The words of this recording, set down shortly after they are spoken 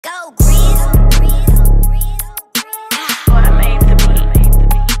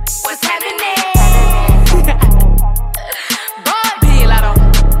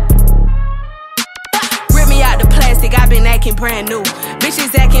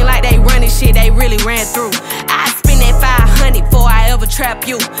seem like they running shit they really ran through. I spend that 500 before I ever trap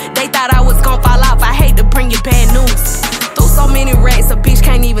you. They thought I was gon' fall off, I hate to bring you bad news. Through so many racks, a bitch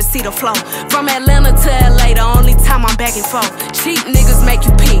can't even see the flow. From Atlanta to LA, the only time I'm back and forth. Cheap niggas make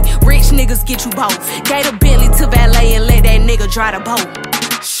you pee, rich niggas get you both. Gave a Bentley to valet and let that nigga dry the boat.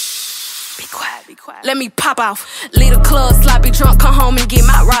 Shh, be quiet, be quiet. Let me pop off. Leave the club, sloppy drunk, come home and get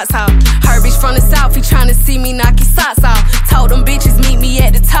my rocks off. Her bitch from the south, he tryna see me knock his socks off. Told them bitches meet me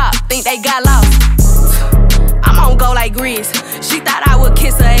at the top, think they got lost. I'm on go like Grizz. She thought I would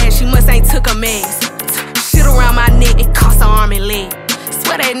kiss her ass, she must ain't took a meds. Shit around my neck, it cost her arm and leg.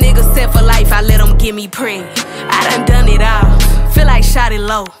 Swear that nigga set for life, I let him get me preg. I done it all, feel like shot it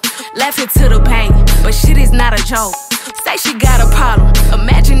low. Laughing to the pain, but shit is not a joke. Say she got a problem,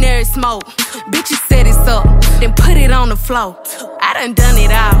 imaginary smoke. Bitches set it up, then put it on the floor. I done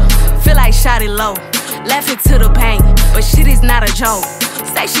it all, feel like shot it low. Laughing to the pain, but shit is not a joke.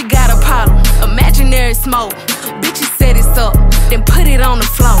 Say she got a problem, imaginary smoke. Bitches set it up, then put it on the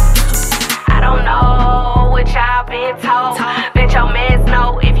floor. I don't know what y'all been told. Bet your mans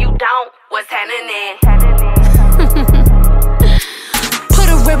know if you don't, what's happening? Put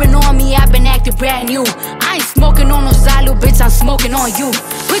a ribbon on me, I've been acting brand new. I ain't smoking on no Zylo, bitch, I'm smoking on you.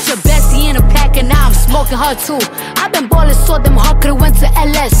 Put your bestie in a pack and now I'm smoking her too. I've been ballin' so them hard could've went to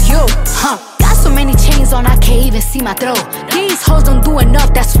LSU. Got so many chains on, I can't even see my throat. These hoes don't do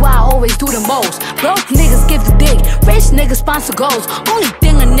enough, that's why I always do the most. Broke niggas give the dick, rich niggas sponsor goals. Only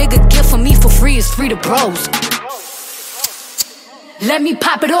thing a nigga get from me for free is free to bros. Let me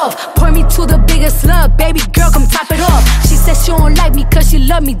pop it off, point me to the biggest slug, baby girl, come top it off. She said she don't like me cause she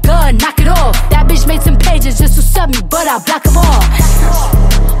love me, duh, knock it off. That bitch made some pages just to sub me, but I block them all.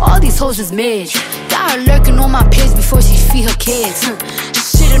 All these hoes is mid, got her lurking on my page before she feed her kids.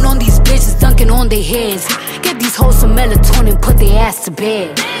 Shitting on these bitches, dunking on their heads. Get these hoes some melatonin, put their ass to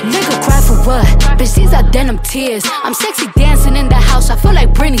bed. Nigga cry for what? Bitch, these are denim tears. I'm sexy dancing in the house, I feel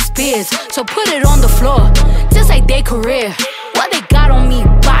like Britney Spears. So put it on the floor, just like their career. What they got on me,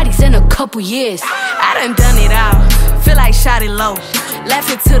 bodies in a couple years. I done it all, feel like shot it low.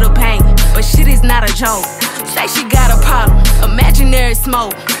 Laughing to the pain, but shit is not a joke. Say she got a problem, imaginary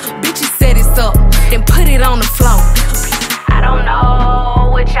smoke. Bitches set it up, then put it on the floor. I don't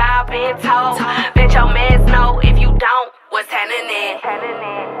know what y'all been told. Bet your mans know if you don't, what's happening?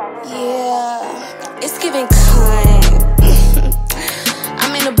 Yeah, it's giving cunt.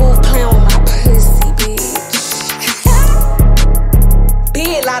 I'm in the booth playing with my pussy, bitch.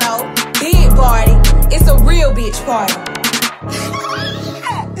 Big lotto, big party. It's a real bitch party.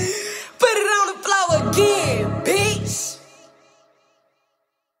 Put it on the floor again, bitch.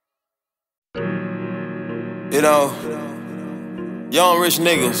 You know, young rich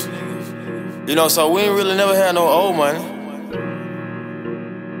niggas, you know, so we ain't really never had no old money.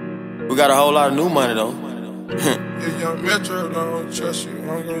 We got a whole lot of new money though. If young Metro don't trust you,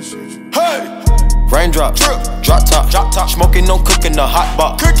 I'm gonna shoot you. Hey! Raindrop, drop top, smoking on cooking the hot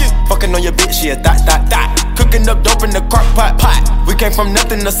pot. Fucking on your bitch, yeah, that. Cooking up dope in the crock pot. We came from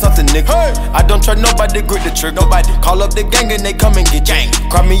nothing to something, nigga. Hey. I don't try nobody, grip the trick. Nobody call up the gang and they come and get gang.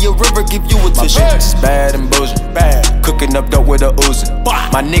 Cry me a river, give you a tissue. My bitch is bad and bullshit, bad. Cooking up dope with a Uzi.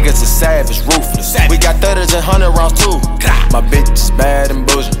 My niggas are savage, ruthless. We got 30s and 100 rounds too. My bitch is bad and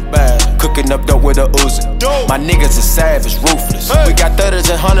bullshit, bad. Cooking up dope with a Uzi. My niggas are savage, ruthless. We got 30s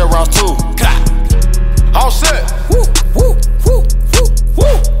and 100 rounds too. All set. Woo, woo, woo, woo,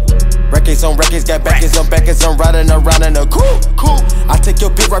 woo. Records on records, got backers on backers. I'm riding around in a coupe. I take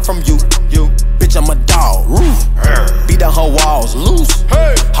your bitch right from you. Bitch, I'm a dog. Beat down her walls, loose.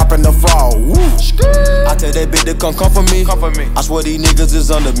 Hop in the fall. I tell that bitch to come for me. I swear these niggas is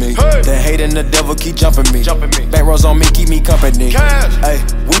under me. The hate and the devil keep jumping me. Bank rolls on me, keep me company. Hey,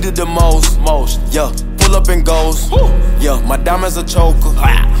 we did the most. Yeah. Pull up and goes. Yeah, my diamonds a choker.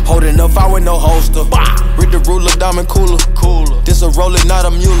 Holding up, I with no holster. Read the ruler, diamond cooler. This a roller, not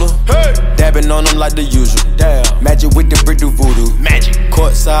a mule. Dabbing on them like the usual. Magic with the brick do voodoo.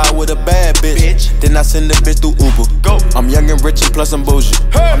 Courtside with a bad bitch. Then I send the bitch through Uber. I'm young and rich and plus I'm bougie.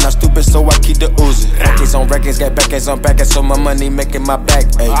 I'm not stupid, so I keep the Uzi. Records on records, got backers on backers, so my money making my back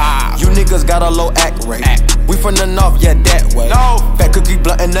ache. You niggas got a low act rate. We from the north, yeah, that way. Fat cookie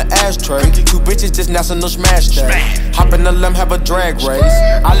blunt in the ashtray. Two bitches just national smash that. Hop in the limb, have a drag race.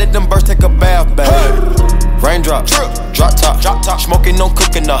 I let them birds take a bath, babe. Raindrop, drop top, smoking on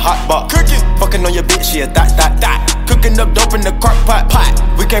cooking the hot pot. Fucking on your bitch, yeah, that. Cooking up dope in the crock pot.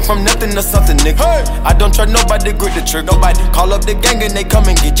 We came from nothing to something, nigga. I don't try nobody, grip the trick. Nobody call up the gang and they come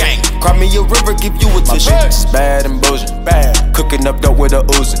and get gang. Cry me a river, give you a tissue. My bitch is bad and bullshit, bad. Cooking up dope with a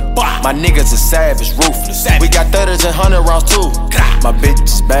Uzi. My niggas are savage, ruthless. We got 30s and 100 rounds too. My bitch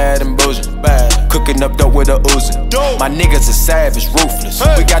is bad Cooking up dope with a Uzi. My niggas is savage, ruthless.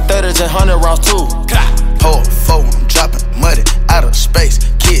 We got 30s and 100 rounds too. Pour a four, I'm dropping muddy out of space.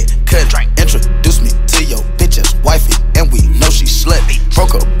 Kid, cut it. Introduce me to your bitch's wifey, and we know she slutty.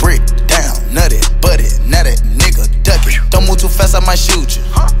 Broke a brick down, nutty, butty. Now that nigga ducky. Don't move too fast, I might shoot you.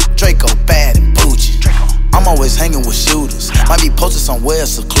 Draco bad and bougie. I'm always hanging with shooters. Might be posted somewhere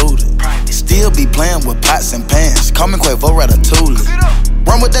secluded. Still be playing with pots and pans. Call me Quavo Ratatouille.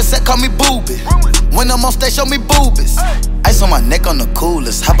 Run with that set, call me Booby. When I'm on stage, show me boobies. Ice on my neck on the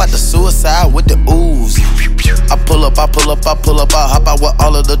coolest. How about the suicide with the ooze? I pull up, I hop out with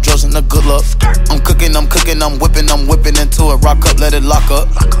all of the drugs and the good luck. I'm cooking, I'm whipping into it. Rock up, let it lock up.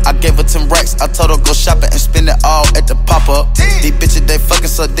 I gave her 10 racks, I told her go shopping and spend it all at the pop-up. These bitches, they fucking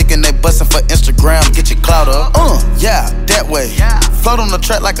suck dick and they bustin' for Instagram. Get your clout up. Yeah, that way. Float on the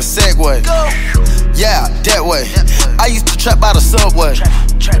track like a Segway. Yeah, that way. I used to trap by the subway.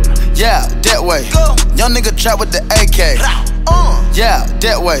 Yeah, that way. Young nigga trap with the AK. Yeah,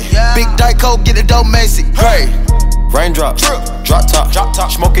 that way. Big Dyco, get it dope, Macy. Hey. Raindrop, drop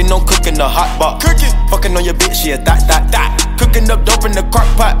top, smoking, no cooking, the hot box. Fucking on your bitch, yeah, that. Cooking up dope in the crock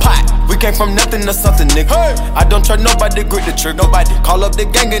pot. We came from nothing to something, nigga. I don't try nobody, grip the trick. Nobody call up the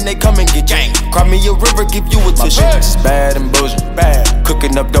gang and they come and get gang. Cry me a river, give you a tissue. It's bad and bullshit, bad.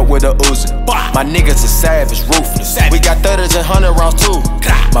 Cooking up dope with a Uzi. My niggas is savage, ruthless. We got 30s and 100 rounds too.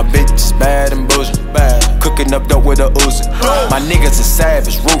 My bitch is bad and bullshit, bad. Cooking up dope with a Uzi. My niggas is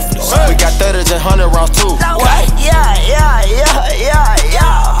savage, ruthless. We got 30s and 100 rounds too. Yeah.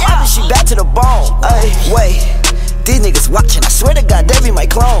 She back to the bone. Ay, wait, these niggas watching. I swear to God, they be my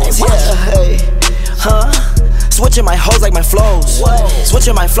clones. Yeah, hey, switching my hoes like my flows.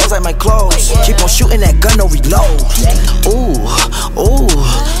 Switching my flows like my clothes. Keep on shooting that gun, no reload. Ooh,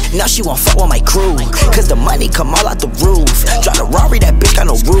 now she won't fuck with my crew. Cause the money come all out the roof. Drive a Rari, that bitch got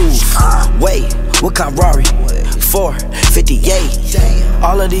no roof. Wait, what kind of Rari? 458.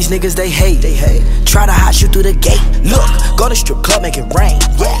 All of these niggas, they hate. Try to hide you through the gate. Look, go to strip club, make it rain.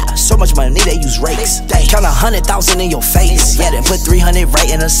 Yeah, so much money, they use rakes. Count 100,000 in your face. Yeah, then put 300 right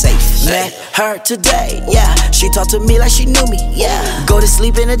in a safe. Met her today. Yeah, she talked to me like she knew me. Yeah, go to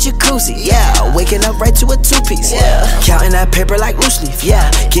sleep in a jacuzzi. Yeah, waking up right to a two-piece. Yeah, counting that paper like loose leaf. Yeah,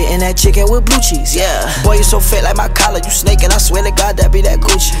 getting that chicken with blue cheese. Yeah, boy, you so fit like my collar. You snake and I swear to God that be that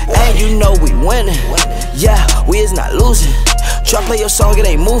Gucci. And you know we winning. Yeah, we is not losing. Try play your song, it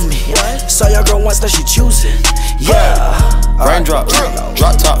ain't move me. Saw your girl once, now she choosing. Yeah. Raindrop,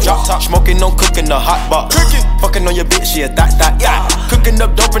 drop top, smoking, no cooking, the hot box. Fucking on your bitch, yeah, that. Cooking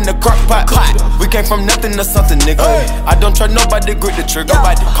up dope in the crock pot. We came from nothing to something, nigga. I don't try nobody, grip the trigger.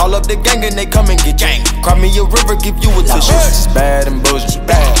 Nobody call up the gang and they come and get gang. Cry me a river, give you a tissue. It's bad and bullshit,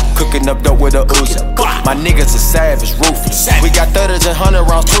 bad. Cooking up dope with a Uzi. My niggas is savage, ruthless. We got 30s and 100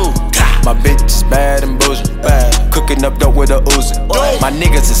 rounds too. My bitch is bad and bullshit, bad. Cooking up dope with a Uzi. My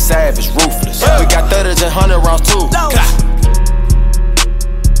niggas is savage, ruthless. We got 30s and 100 rounds too.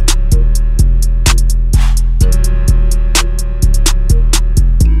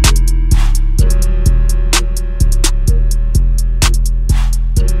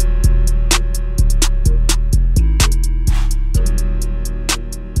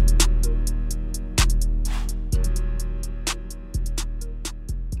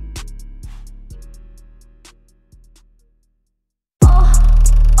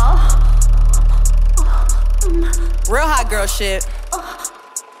 Real hot girl shit.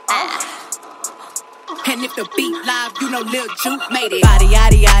 And if the beat live, you know Lil Juke made it. Body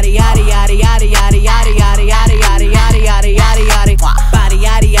yaddy yaddy yaddy yaddy yaddy yaddy yaddy yaddy yaddy yaddy yaddy yaddy yaddy yaddy. Body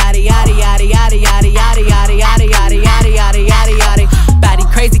yaddy yaddy yaddy yaddy yaddy yaddy yaddy yaddy yaddy yaddy yaddy yaddy yaddy yaddy. Body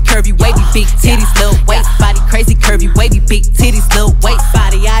crazy curvy wavy big titties little waist. Body crazy curvy wavy big titties little waist.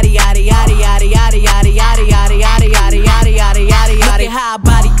 Body yaddy yaddy yaddy yaddy yaddy yaddy yaddy yaddy yaddy yaddy yaddy yaddy yaddy. Look at how I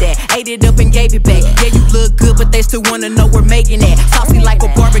bodied that, ate it up and gave it back. Yeah, you look good, but they still wanna know we're making that. Saucy like a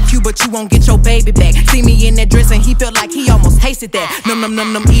barbecue, but you won't get your baby back. See me in that dress and he felt like he almost tasted that. Num,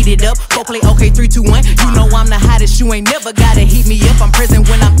 eat it up. Go play okay, 3, 2, 1. You know I'm the hottest, you ain't never gotta heat me up. I'm present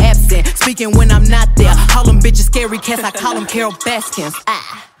when I'm absent, speaking when I'm not there. Call them bitches scary cats, I call them Carol Baskins.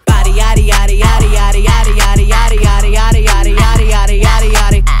 Body yaddy yaddy yaddy yaddy yaddy yaddy yaddy yaddy yaddy yaddy yaddy yaddy yaddy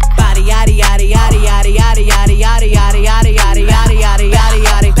yaddy. Body yaddy yaddy yaddy yaddy yaddy yaddy yaddy yaddy yaddy yaddy yaddy yaddy yaddy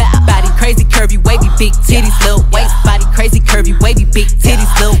yaddy. Body crazy curvy wavy big titties little waist. Body crazy curvy wavy big titties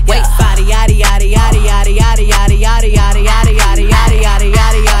little waist. Body yaddy yaddy yaddy yaddy yaddy yaddy yaddy yaddy yaddy yaddy yaddy yaddy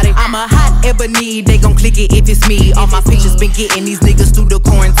yaddy yaddy. I'm a hot ever need, they gon' click it if it's me. All my pictures been getting these niggas through the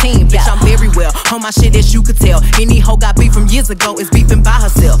quarantine. Bitch, I'm very well on my shit, as you could tell. Any hoe got beef from years ago is beefing by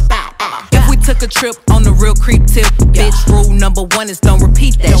herself. If we took a trip on the real creep tip, bitch, rule number 1 is don't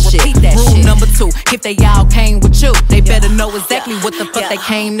repeat that shit. Rule number 2, if they all came with you, they better know exactly what the fuck they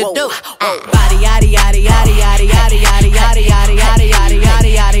came to do. Body yaddy yaddy yaddy yaddy yaddy yaddy yaddy yaddy yaddy yaddy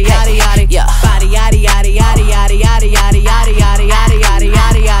yaddy yaddy yaddy yaddy. Body yaddy yaddy yaddy yaddy yaddy yaddy yaddy yaddy yaddy yaddy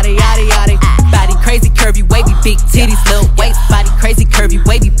yaddy yaddy yaddy yaddy. Body crazy curvy wavy big titties little waist. Body crazy curvy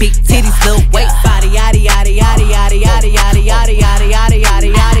wavy big titties little waist. Body yaddy yaddy yaddy yaddy yaddy yaddy yaddy yaddy yaddy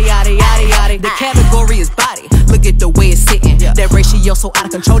yaddy yaddy yaddy yaddy yaddy. The category is body. Look at the way it's sitting. That ratio so out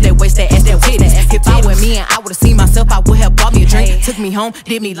of control. That waist, that ass, that titties. If I were me and I would've seen myself, I would have bought me a drink. Took me home,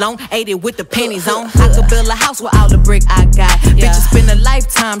 did me long, ate it with the pennies on. I could build a house with all the brick I got. Bitches spend a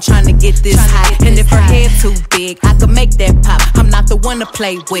lifetime trying to get this high. And if her head too big, I could make that pop. I'm not the one to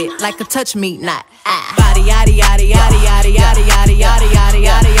play with, like a touch me not. Body yaddy yaddy yaddy yaddy yaddy yaddy yaddy yaddy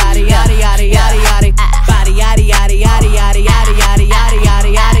yaddy yaddy yaddy yaddy yaddy yaddy. Body yaddy yaddy yaddy yaddy yaddy yaddy yaddy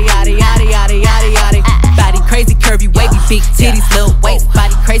yaddy yaddy yaddy yaddy yaddy yaddy yaddy. Body crazy curvy wavy big titties little waist.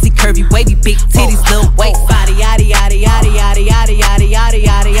 Body crazy curvy wavy big titties little waist. Body yaddy yaddy yaddy yaddy yaddy yaddy yaddy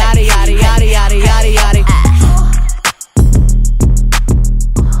yaddy yaddy yaddy yaddy yaddy yaddy yaddy.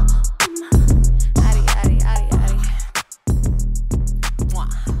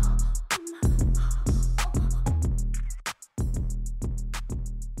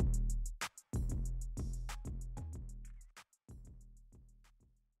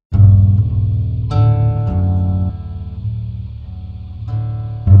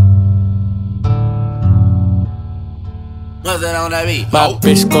 My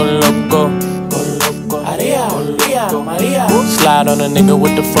bitch go loco. Maria, Maria. Slide on a nigga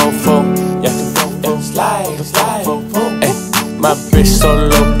with the fofo. Yeah, slide. Ay, my bitch so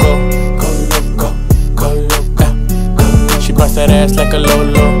loco. Go loco. She bust that ass like a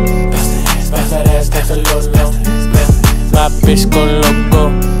lolo. Bust that ass like a lolo. My bitch go loco.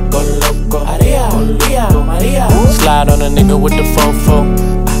 Maria. Slide on a nigga with the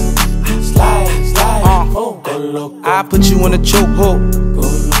fofo. I put you in a chokehold. Go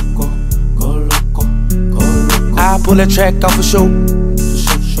loco. I pull that track off for show.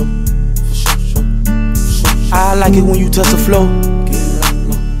 I like it when you touch the floor.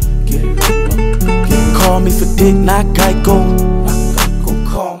 Call me for dick, not Geico.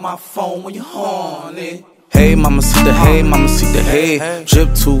 Call my phone when you're horny. Hey, mamacita, hey.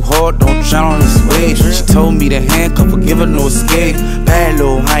 Drip too hard, don't drown on this wave. She told me to handcuff her, give her no escape. Bad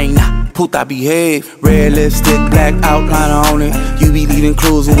little hyena, puta behave. Red lipstick, black outliner on it. You be leaving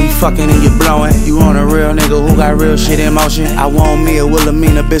clues when we fucking and you blowing. You on a real nigga who got real shit in motion. I want me a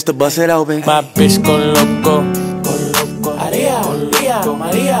Wilhelmina bitch to bust it open. My bitch go loco.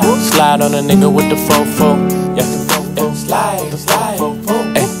 Maria. Slide on a nigga with the fofo. Yeah, slide.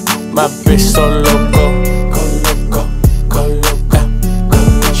 Ay, my bitch so loco. Go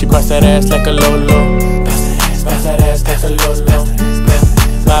loco. She bust that ass like a lolo. Bust that ass like a lolo.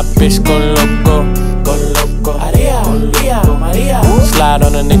 My bitch go loco. Maria. Slide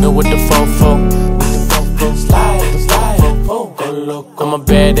on a nigga with the fofo. Slide. Go loco. I'm a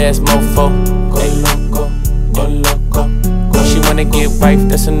badass mofo. Go loco. When she wanna get wife,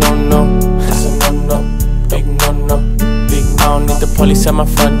 that's a no-no. Big no-no. I don't need the police at my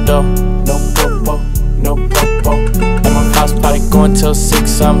front door. No popo. At my house party going till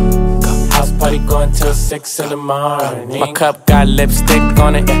 6 House party going till 6 in the morning. My cup got lipstick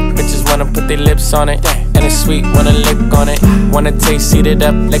on it. Bitches wanna put their lips on it. And it's sweet, wanna lick on it. Wanna taste, eat it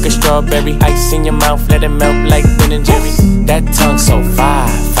up like a strawberry. Ice in your mouth, let it melt like Ben and Jerry's. That tongue so fire.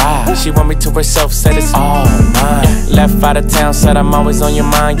 She want me to herself, said it's all mine. Left out of town, said I'm always on your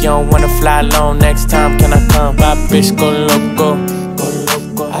mind. You don't wanna fly alone, next time can I come? My bitch go loco.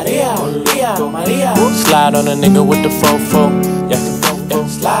 Maria. Slide on a nigga with the fofo. Yeah,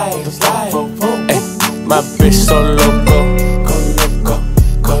 slide. Ay, my bitch so loco.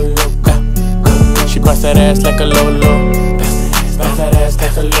 Go loco. She bust that ass like a lolo. Bust that ass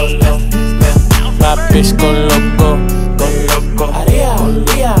like a lolo. My bitch go loco.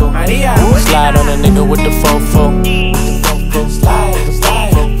 Maria. Slide on a nigga with the fofo. Slide.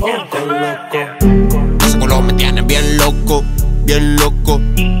 Go loco. Ese culo me tiene bien loco.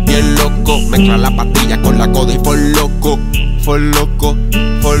 Mezcla la pastilla con la coda y for loco.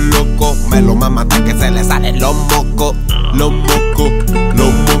 Me lo mama hasta que se le salen los mocos.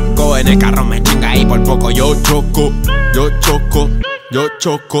 En el carro me chinga y por poco yo choco.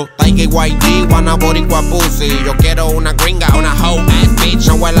 Tiger YG, wanna boricua pussy. Yo quiero una gringa, una hoe ass bitch.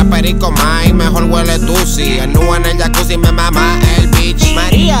 No huele a perico más, mejor huele tusi. El nu en el jacuzzi me mama el bitch.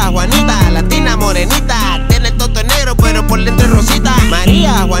 María, Juanita, la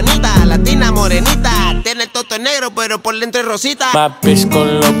negro, pero por dentro es rosita. My bitch go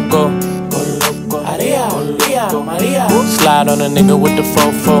loco. Maria, Maria. Slide on a nigga with the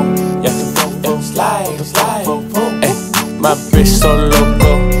fofo. Yeah. Slide. Ay, my bitch so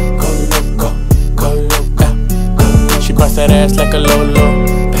loco. She bust that ass like a lolo.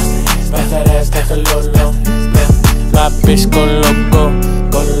 My bitch go loco.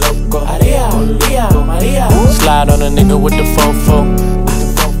 Maria. Slide on a nigga with the fofo.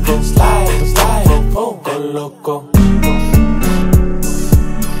 Slide, go loco.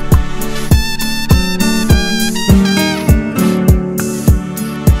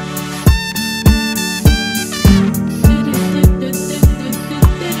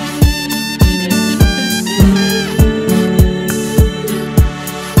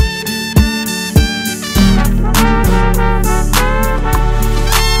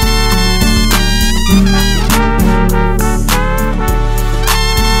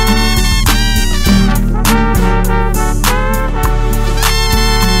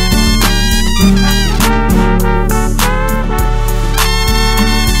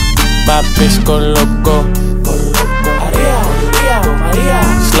 My bitch go loco. Maria.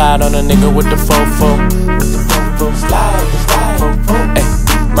 Slide on a nigga with the fofo. Slide. Ay,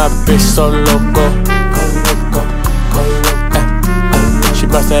 my bitch so loco. Ay, she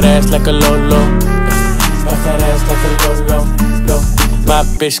bust that ass like a lolo. My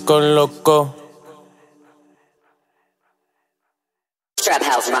bitch go loco. Trap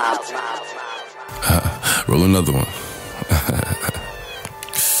House Mob. Roll another one.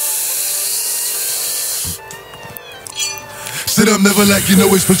 Sit up, never like you know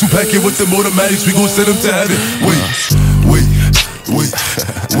it's special packet with them automatics. We gon' send them to heaven. Wait.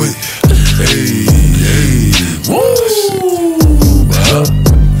 Hey. Woo!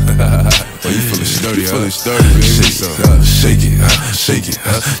 Oh, you feeling sturdy, huh? Baby. Shake it.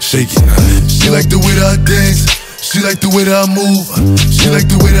 She like the way that I dance. She like the way that I move. She like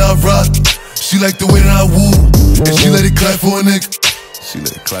the way that I rock. She like the way that I woo. And she let it clap for a nigga.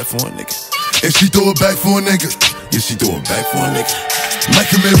 And she throw it back for a nigga. Yeah, she throw it back for a nigga.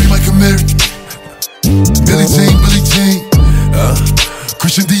 Mike and Mary. Billie Jean.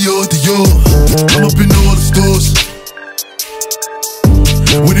 Christian Dior. I'm up in all the stores.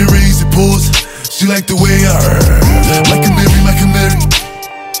 When it rains, it pours. She like the way I heard. Mike and Mary.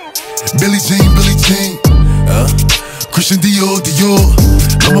 Billie Jean. Christian Dior.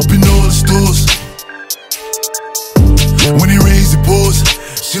 I'm up in all the stores. When it rains, it pours.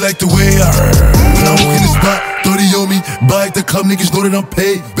 She like the way I heard. When I walk in the spot, 30 on me. Buy at the club, niggas know that I'm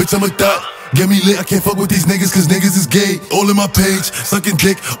paid. Bitch, I'm a thot. Get me lit, I can't fuck with these niggas cause niggas is gay. All in my page, sucking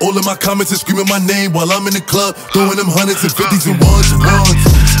dick. All in my comments and screaming my name while I'm in the club. Throwing them hundreds and fifties and ones.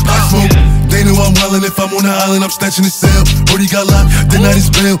 I smoke, they know I'm wildin'. If I'm on the island, I'm snatching the cell. Brody got locked, the night is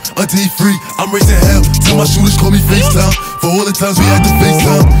bail. Until he free, I'm raising hell. Tell my shooters call me FaceTime. For all the times we had to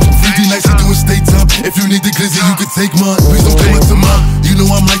FaceTime. 3D nights, we doing state time. If you need the glizzy, you can take mine. Please don't come up to mine. You know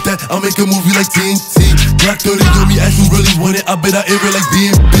I'm like that, I'll make a movie like TNT. Glock 30 on me, as you really want it. I bet I air it like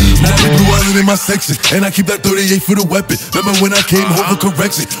BNB. Now they blue island in my section, and I keep that 38 for the weapon. Remember when I came home for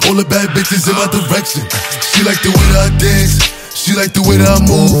correction? All the bad bitches in my direction. She like the way that I dance. She like the way that I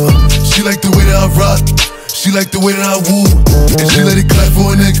move. She like the way that I rock. She like the way that I woo. And she let it clap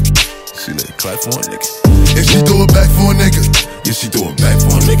for a nigga. And she throw it back for a nigga. Yeah, she throw it back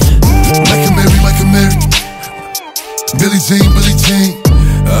for a nigga. Mike and Mary. Billie Jean.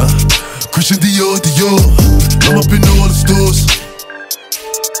 Christian Dior. I'm up in all the stores.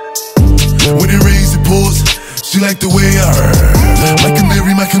 When it rains, it pours. She like the way I heard. Mike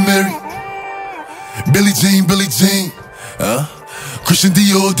and Mary. Billie Jean. Christian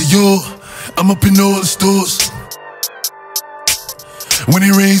Dior. I'm up in all the stores. When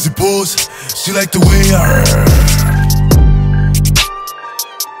it rains, it pours. She like the way I heard.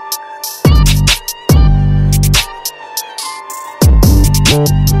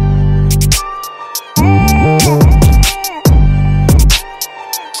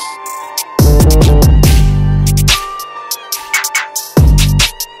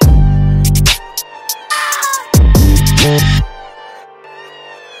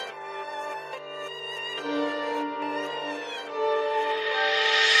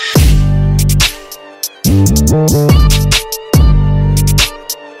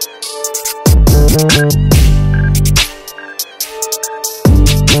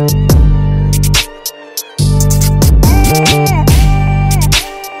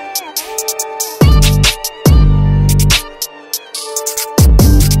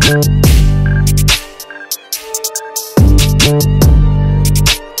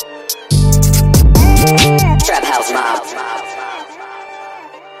 Trap House Mob.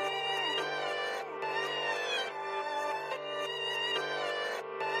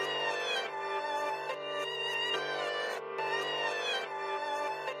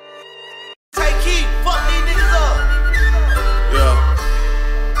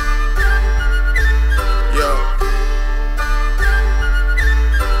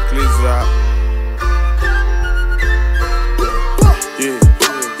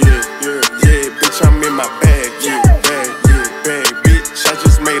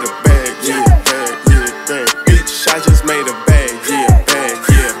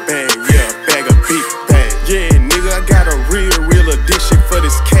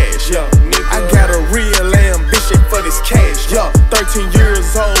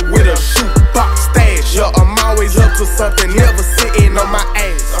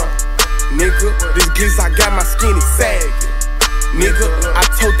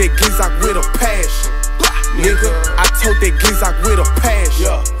 that Gizak with a passion. Nigga, I told that Gizak with a passion.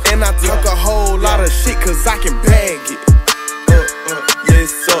 And I talk a whole lot of shit cause I can bag it.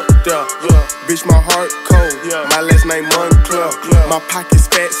 Yes, up there. Bitch, my heart cold. My last name Moncler. My pockets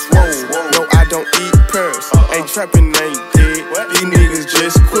fat swole. No, I don't eat pearls. Ain't trapping, ain't dead. These niggas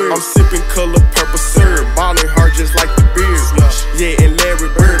just queer. I'm sipping color purple syrup. Ballin' hard just like the beard. Yeah, and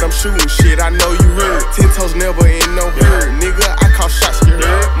Larry Bird, I'm shooting shit. I know you heard. 10 toes never in no herd. Nigga, I call shots, you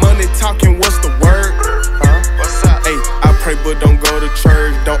heard. Money talking, what's the word? What's up? Hey, I pray but don't go to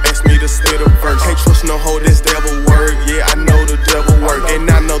church. Don't ask me to spit a verse. Can't trust no hoe, that's devil work. Yeah, I know the devil work. And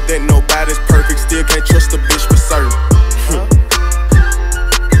I know that nobody's perfect. Still can't trust a bitch for certain.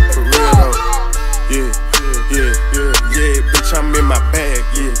 For real though. Yeah, bitch, I'm in my bag.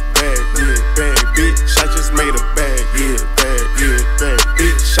 Yeah, bag, bitch, I just made a bag. Yeah, bag,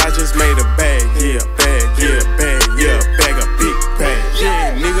 bitch, I just made a bag. Yeah, bag, bag, a big bag.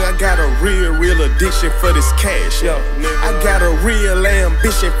 Yeah, nigga, I got a real addiction for this cash. Yeah, I got a real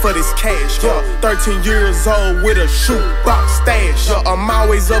ambition for this cash. Yeah, 13 years old with a shoebox stash. Yeah, I'm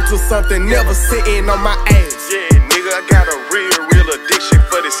always up to something, never sitting on my ass. Yeah, nigga, I got a real addiction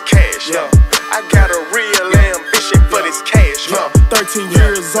for this cash. Yeah, I got a real ambition for this cash. Yeah, 13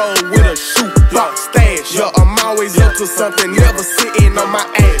 years old with a shoebox stash. Yeah, I'm always up to something, never sitting on my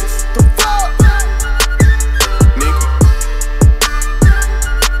ass. The fuck?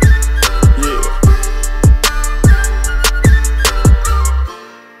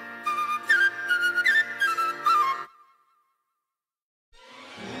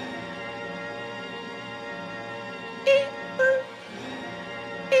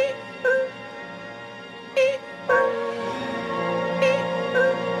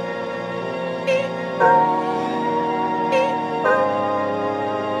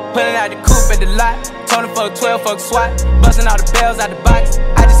 Pulling out the coupe at the lot, Tony fuck 12, fuck SWAT. Busting all the bells out the box.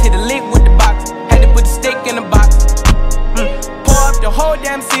 I just hit a lick with the box. Had to put the stick in the box. Pour up the whole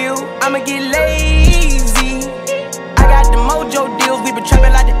damn seal. I'ma get lazy. I got the mojo deals. We been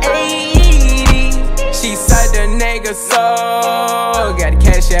trapping like the 80s. She said the nigga so got the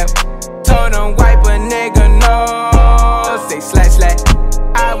cash out. Told him wipe a nigga no. Say slash slash.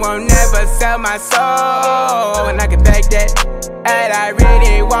 I won't never sell my soul, and I can back that. And I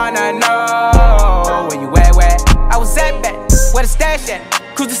really wanna know where you at, where I was at back, where the stash at.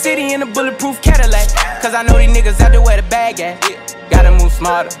 Cruise the city in a bulletproof Cadillac. Cause I know these niggas out there where the bag at. Gotta move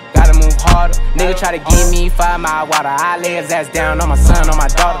smarter, gotta move harder. Nigga try to give me 5 mile water. I lay his ass down on my son, on my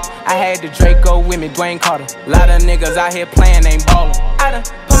daughter. I had the Draco with me, Dwayne Carter. Lot of niggas out here playing, ain't ballin'. I done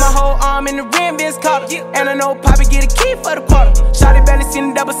put my whole arm in the rim, Vince Carter. And I know Poppy get a key for the quarter. Shawty barely seen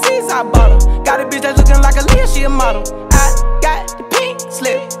the double C's, I bought her. Got a bitch that's looking like a Leah, she a model. I got the pink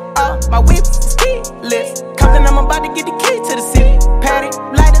slip, my whip is keyless. Compton, I'm about to get the key to the city. Patty,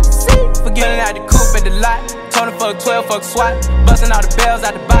 light up the seat. Forgetting out the coupe at the lot. Tony fuck 12, fuck SWAT. Busting all the bells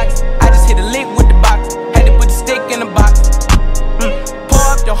out the box. I just hit a lick with the box. Had to put the stick in the box. Pour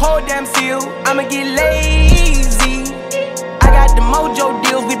up the whole damn seal. I'ma get lazy. I got the mojo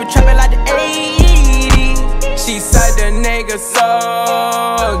deals. We been trapping like the 80s. She said the nigga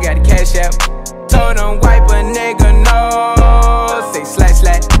so got the cash out. Told him wipe a nigga no. Say slash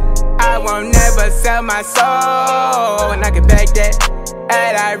slash. I won't never sell my soul, and I can back that.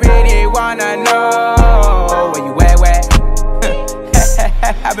 And I really wanna know where you at, where?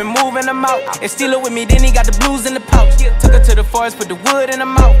 I've been moving them out. And steal it with me, then he got the blues in the pouch. Took her to the forest, put the wood in her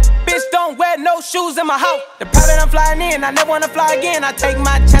mouth. Bitch, don't wear no shoes in my house. The private I'm flying in, I never wanna fly again. I take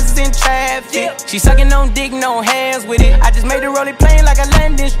my chances in traffic. She sucking on dick, no hands with it. I just made the rolling plane like a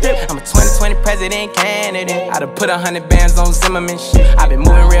landing strip. I'm a 2020 president candidate. I done put 100 bands on Zimmerman shit. I been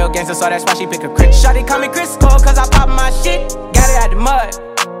moving real gangster, so that's why she pick a crit. Shawty call me Crisco, cause I pop my shit. Got it out the mud,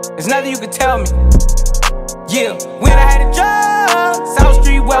 there's nothing you can tell me. Yeah, when I had the drugs, South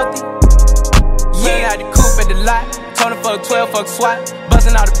Street wealthy. Yeah, out the coupe at the lot. Tony fuck 12, fuck SWAT.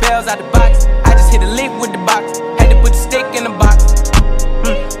 Busting all the bells out the box. I just hit a lick with the box. Had to put the stick in the box.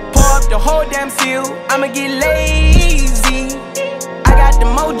 Pour up the whole damn seal. I'ma get lazy. I got the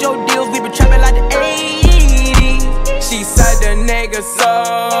mojo deals. We been trapping like the 80s. She said the nigga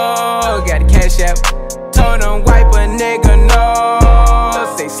so got the cash out. Told him wipe a nigga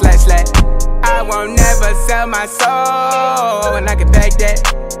no. Say slash slash. I won't never sell my soul, and I can back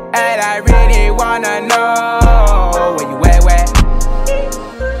that. And I really wanna know where you at, where?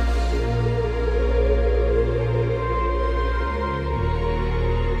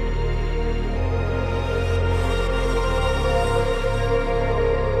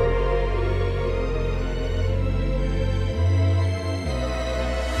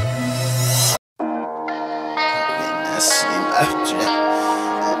 I see my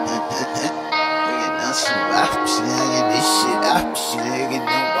jet.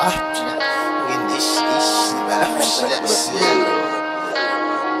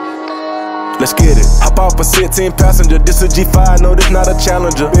 let's get it. Hop off a 16 passenger, this a G5, no, this not a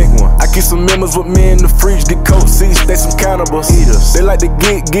Challenger. Big one. I keep some members with me in the fridge, the coat seats, they some cannibals. Eaters. They like to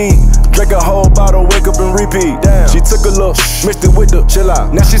get geek, drink a whole bottle, wake up and repeat. Damn. She took a look, mixed it with the chill out.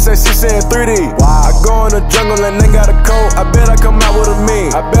 Now she say she saying 3D. Wow. I go in the jungle and they got a coat, I bet I come out with a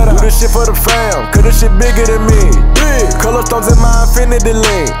mean. I bet I do this shit for the fam, cause this shit bigger than me. Big. Color stones in my infinity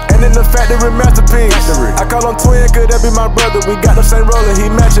lane, and in the factory masterpiece. I call him twin, cause that be my brother. We got the same roller, he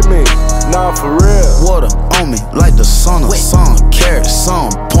matching me. Nah, for real. Water on me like the sun, some carrots, some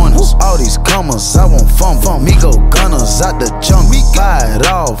pointers. All these commas, I won't fumble. Me go gunners out the jungle. We buy it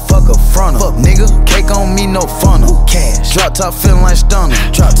all, fuck a fronter. Fuck nigga, cake on me, no funnel. Cash, drop top feeling like stunner.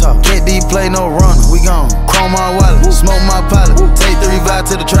 Drop top, KD play no runner. We gon' chrome my wallet, smoke my pilot. Take 3 vibe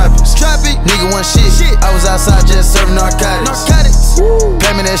to the tropics. Trappy, nigga one shit. I was outside just serving narcotics.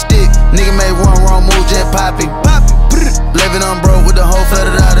 Pay me that stick, nigga made one wrong move, just popping. Living on broke with the whole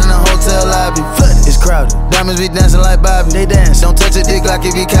flooded out in the hotel lobby. It's crowded, diamonds be dancing like Bobby. They dance, don't touch a dick like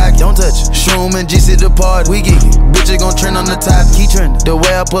it be cocky. Don't touch it. Shroom and GC the party, we geek it. Bitches gon' trend on the top, keep trending. The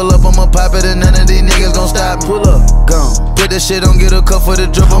way I pull up, I'ma pop it and none of these niggas gon' stop me. Pull up, gone. Put that shit on, get a cup for the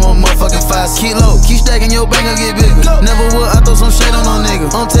drip, I'm a motherfucking 5. Keep low, keep stacking your bank, gon' get bigger. Never would, I throw some shade on no nigga.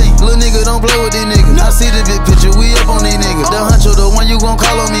 I'm telling you, little nigga, don't play with these niggas. I see the big picture, we up on these niggas. The huncho, the one you gon'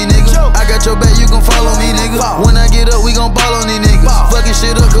 call on me, nigga. I got your back, you gon' follow me, nigga. When I get up, we gon' ball on these niggas. Fucking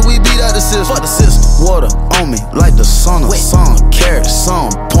shit up, cause we beat out the system. Fuck the system. Water on me like the sun, some carrots, some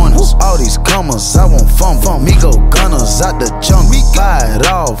pointers. All these commas, I won't fumble. Me go gunners out the jungle. We buy it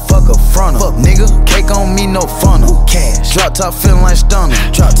all, fuck a fronter. Fuck nigga, cake on me, no funnel. Cash, drop top feeling like stunner.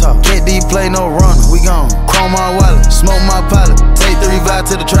 Drop top, KD play no runner. We gon' chrome my wallet, smoke my pilot. Take 3 vibe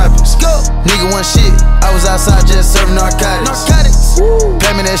to the tropics. Go, nigga one shit. I was outside just serving narcotics.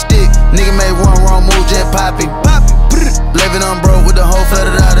 Pay me that stick, nigga made one wrong move, just popping. Living on broke with the whole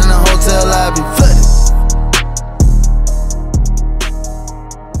flooded out in the hotel lobby. Flooded.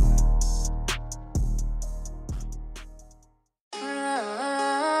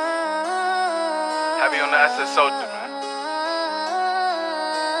 Happy on the asset soldier, man.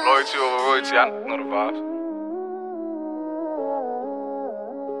 Loyalty over royalty, I know the vibes.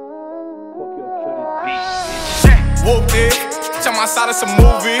 Whooped it, tell my side it's a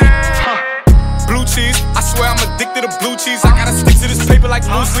movie. Blue cheese, I swear I'm addicted to blue cheese. I gotta stick to this paper like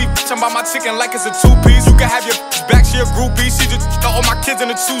blue sleep. I'm about my chicken like it's a 2-piece. You can have your back, she a groupie. She just all my kids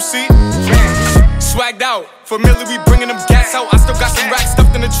in a 2-seat. Swagged out, familiar, we bringing them gas out. I still got some racks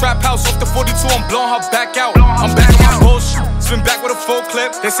stuffed in the trap house. Off the 42, I'm blowing her back out. I'm back on my bullshit, spin back with a full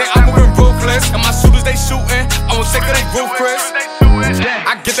clip. They say I'm moving ruthless, and my shooters they shooting. I won't take her, they roof, Chris.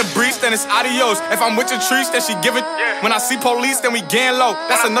 I get the breeze, then it's adios. If I'm with your trees, then she give it. When I see police, then we gang low.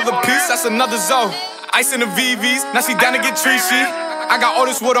 That's another piece, that's another zone. Ice in the VVs, now she down to get treachy. I got all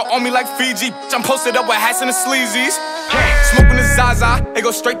this water on me like Fiji. I'm posted up with hats and the sleazies. Smoking the Zaza, it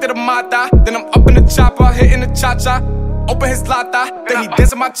go straight to the Mata. Then I'm up in the chopper, hitting the cha-cha. Open his lata, then he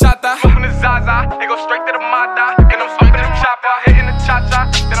dancing my chata. Smoking the Zaza, it go straight to the Mata. Then I'm up in the chopper, hitting the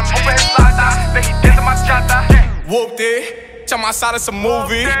cha-cha. Then I'm open his lata, then he dancing my chata. Whooped it, tell my side it's a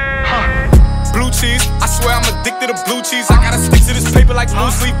movie. Blue cheese, I swear I'm addicted to blue cheese. I gotta stick to this paper like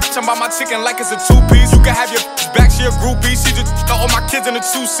blue sleep. I'm about my chicken like it's a 2-piece. You can have your back, she a groupie. She just all my kids in a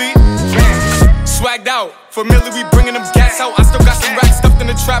 2-seat. Swagged out, familiar, we bringing them gas out. I still got some racks stuffed in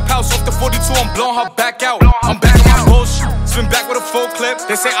the trap house. Off the 42, I'm blowing her back out. I'm back on my bullshit, spin back with a full clip.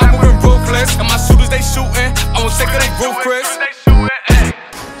 They say I'm moving ruthless, and my shooters they shooting. I won't take her, they roof, Chris.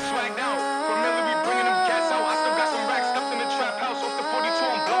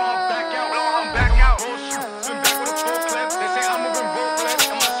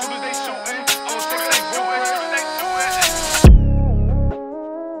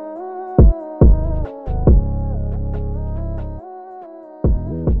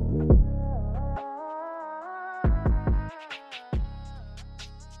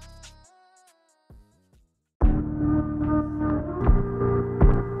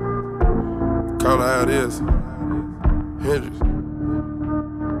 Call it how it is. Hendrix.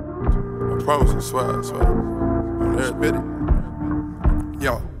 I promise you, swear. On there, spit it.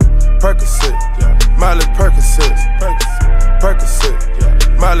 Yo, Percocet, Miley Percocet, Percocet,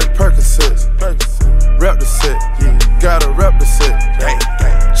 Miley Percocet, rep the set, gotta rep the set.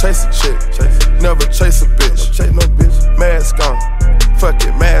 Chase a chick, never chase a bitch. Chase no bitch. Mask on, fuck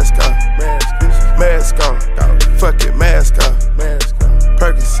it, mask on. Mask on, fuck it, mask on.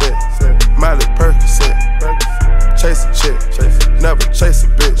 Percocet, Miley Percocet, chase a chick, never chase a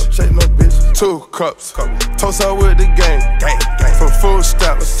bitch. Chase no bitch. 2 cups, toast her with the gang. From food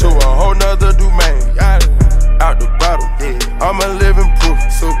stamps to a whole nother domain. Out the bottom, I'm a living proof.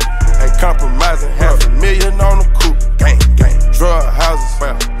 Ain't compromising, $500,000 on the coupe. Gang, gang. Drug houses,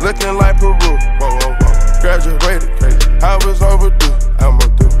 looking like Peru. Whoa, whoa, whoa. Graduated, I was overdue. I'm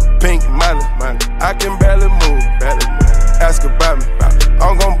gonna do pink money, I can barely move. Ask about me,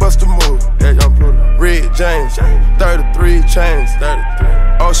 I'm gon' bust a move. Yeah, young Pluto. Red James, 33 chains, 33.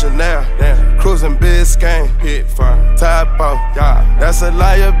 Ocean now, cruising Biscayne, hit fire. Top off, that's a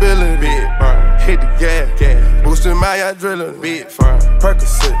liability. Big fire. Hit the gas, boosting my adrenaline. Big fire.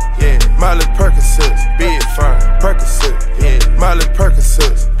 Percocet, Molly Percocet, big fire. Percocet, Molly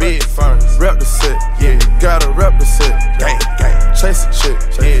Percocet, big fire. Rep the set, gotta rep the set. Gang, gang. Chase a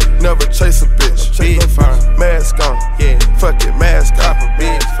chick, never chase a bitch. Big fire. Mask on, fuck it, mask off.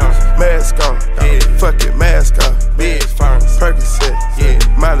 Big fire. Mask on, fuck it, mask off. Big fire. Percocet,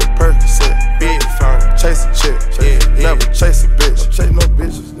 Molly Percocet, big fire. Chase a chick, never chase a bitch. Chase no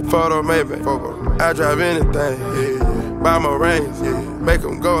bitches. Photo maybe, I drive anything, buy my rings, make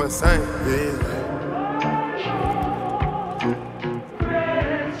them go insane.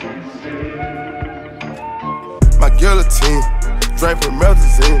 My guillotine, draped with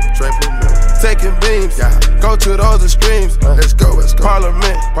methazine, taking beams, go to those extremes. Let's go,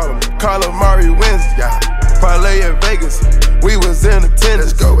 Parliament, Calamari wins, parlay in Vegas, we was in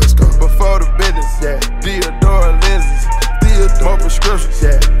attendance. Let's go, before the business, Theodore lenses, more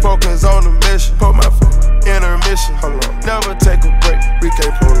prescriptions, focus on the mission, put my intermission, never take a break, we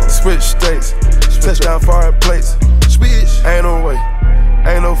can't prolong. Switch states, touchdown foreign plates, ain't no way,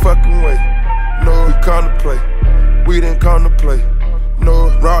 ain't no fucking way. No, we come to play, we didn't come to play. No,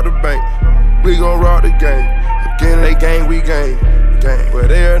 rob the bank, we gon' rob the game. Again, they gang, we gang, but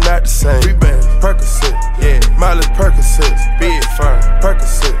they are not the same. We been Percocet, Molly Percocet, big fire.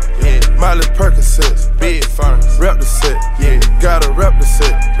 Percocet, Molly Percocet, big fire. Rep the set, gotta rep the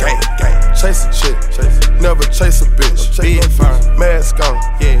set. Gang, gang. Chase a chick, never chase a bitch. Big fire. Mask on,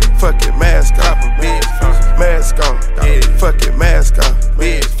 fuck it, mask off. Big fire. Mask on, fuck it, mask off.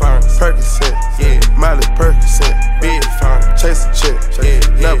 Big fire. Percocet, Molly Percocet, big fire. Chase a chick,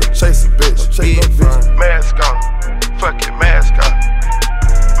 never chase a bitch. Big fire. Mask on, fuck it, mask off.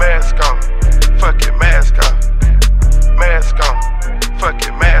 Mask on, fuck it, mask off. Mask on, fuck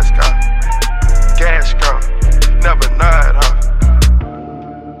it, mask off. Gas gone, never nod off.